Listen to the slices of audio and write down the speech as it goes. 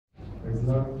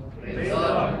Lord. Praise the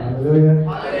Lord. Hallelujah.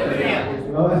 Hallelujah. Praise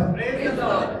the Lord. Praise the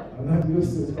Lord. I'm not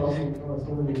used to talking to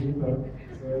so many people,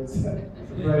 so it's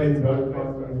surprising God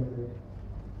calls me.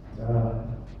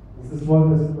 This is one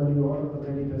testimony, one of the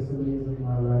many testimonies in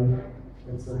my life.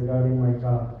 It's regarding my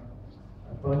car.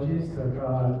 I purchased a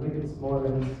car. I think it's more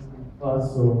than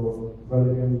fast, so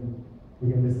brother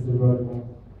we can listen to God more.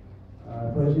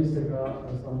 I purchased a car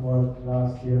somewhat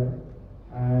last year,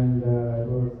 and it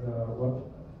was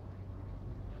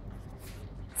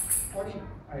Audi.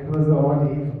 It was the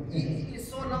Audi. He is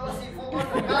so nervous, he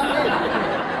forgot the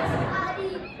car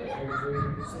name.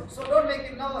 So don't make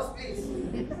him nervous, please.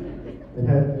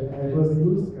 It was a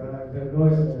used car. It had no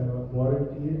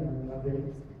warranty and nothing.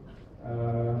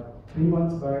 3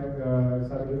 months back, I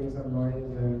started doing some noise,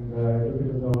 and I took it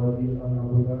to the Audi on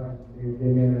Abuja. They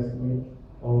gave me an estimate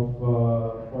of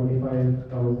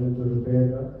 45,000 to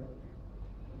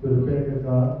repair the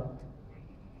car.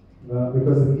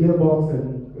 Because the gearbox had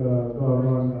gone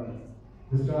down.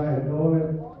 This car had no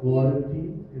warranty,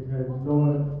 it had no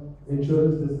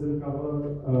insurance. This will cover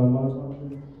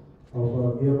malfunction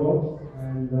of gearbox,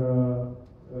 and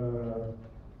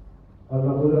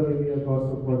Al-Nabuda gave me a cost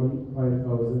of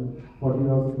 40,000 for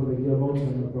the gearbox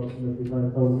and approximately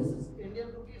 5,000. Indian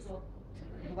rupees or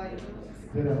Dubai?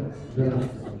 Dirhams.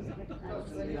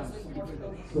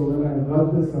 So when I got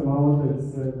this amount, I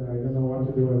said, I don't know what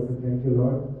to do. I said, thank you,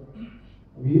 Lord.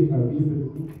 We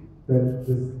believe that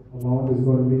this amount is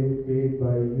going to be paid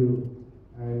by you,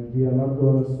 and we are not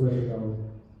going to sweat it out.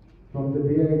 From the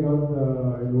day I got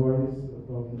the invoice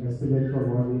from estimate from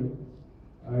Audi,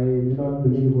 I did not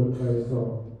believe what I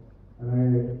saw. And I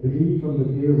believed from the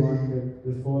day one that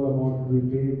this whole amount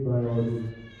would be paid by Audi.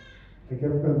 I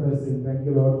kept confessing, thank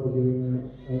you, Lord, for giving me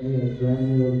a brand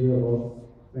new gearbox.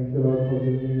 Thank you, Lord, for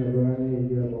giving me a brand new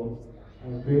gearbox. I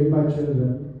prayed my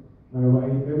children, my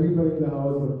wife, everybody in the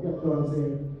house kept on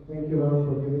saying, thank you, Lord,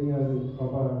 for giving us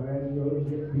Papa a brand new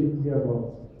gearbox.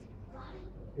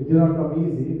 It did not come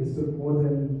easy. This took more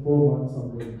than 4 months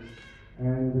something.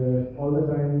 And all the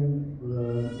time, in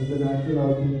the natural, I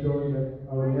was being told that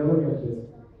I will never get this.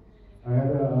 I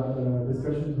had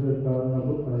discussions with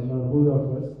Nabuda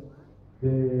first.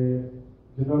 They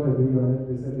did not agree on it.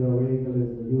 They said your vehicle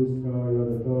is a used car, you're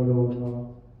the third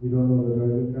owner, we don't know the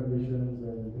driving conditions,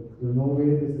 and there's no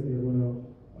way they said you're going to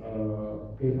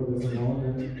pay for this amount.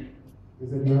 And they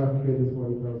said you have to pay this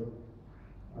 40,000.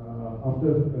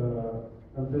 After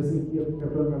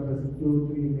kept on confessing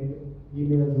 2-3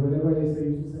 emails. Whenever I used to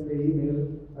send an email,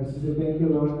 I used to say, thank you,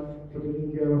 Lord, for taking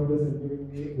care of this and giving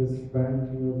me this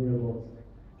brand new gearbox.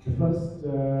 The first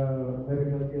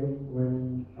miracle came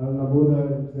when Al-Nabuda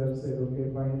himself said, okay,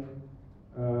 fine,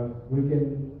 we can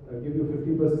give you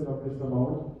 50% of this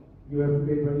amount. You have to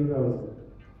pay 20,000.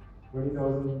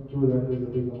 20,000 too, that is a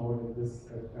big amount in this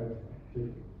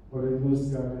for a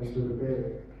used car and to repair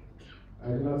it. I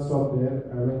did not stop there.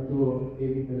 I went to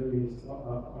AV Middle East,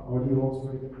 Audi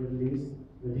Volkswagen Middle East,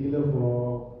 the dealer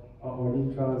for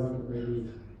Audi cars in the Middle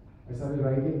East. I started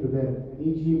writing to them. In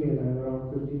each email, I had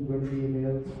around 15-20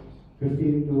 emails,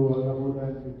 15 to Al-Nabuda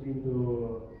and 15 to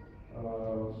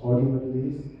Audi Middle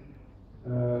East,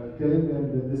 telling them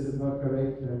that this is not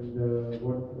correct and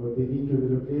what they need to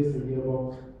replace the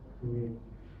gearbox to me.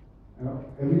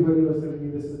 Everybody was telling me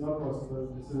this is not possible,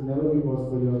 this will never be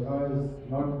possible, your car is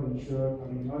not insured,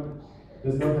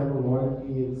 does not have a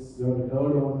warranty, you're the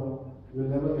third owner, you'll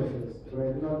never get this. But I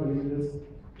did not believe this.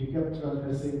 We kept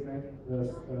confessing,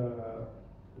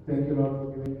 thank you, Lord, for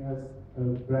giving us a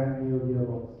brand new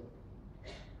gearbox.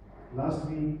 Last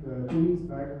week, 2 weeks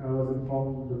back, I was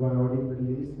informed by Audi Middle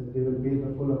East that they will pay the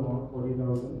full amount,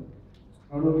 40,000.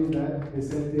 Not only that, they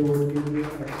said they would give me a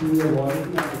 2-year warranty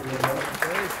on the gearbox.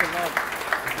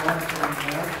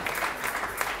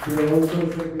 They also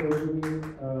said they would give me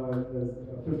a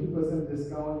 50%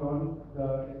 discount on the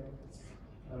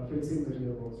fixing the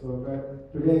gearbox. So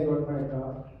today I got my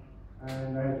car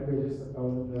and I had to pay just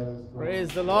 $1,000. Praise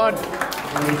the Lord. It's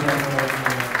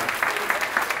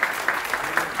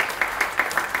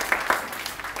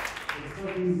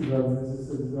not easy, brothers and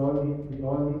sisters. We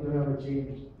all need to have a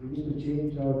change. We need to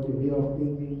change our way of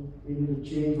thinking. We need to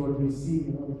change what we see.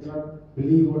 We cannot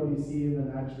believe what we see in the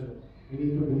natural. We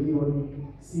need to believe what we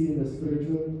see in the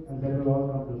spiritual, and that will all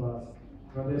come to pass.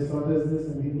 Brothers taught us this,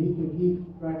 and we need to keep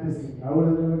practicing. I would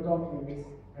have never talked like this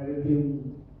had it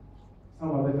been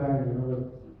some other time.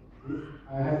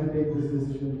 I had to take this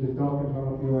decision to talk in front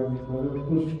of you, and brother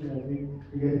pushed me, I think,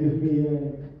 to get you here and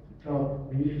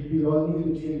talk. We all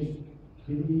need to change.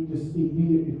 We need to speak.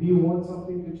 If we want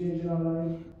something to change in our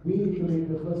life, we need to make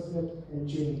the first step and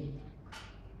change.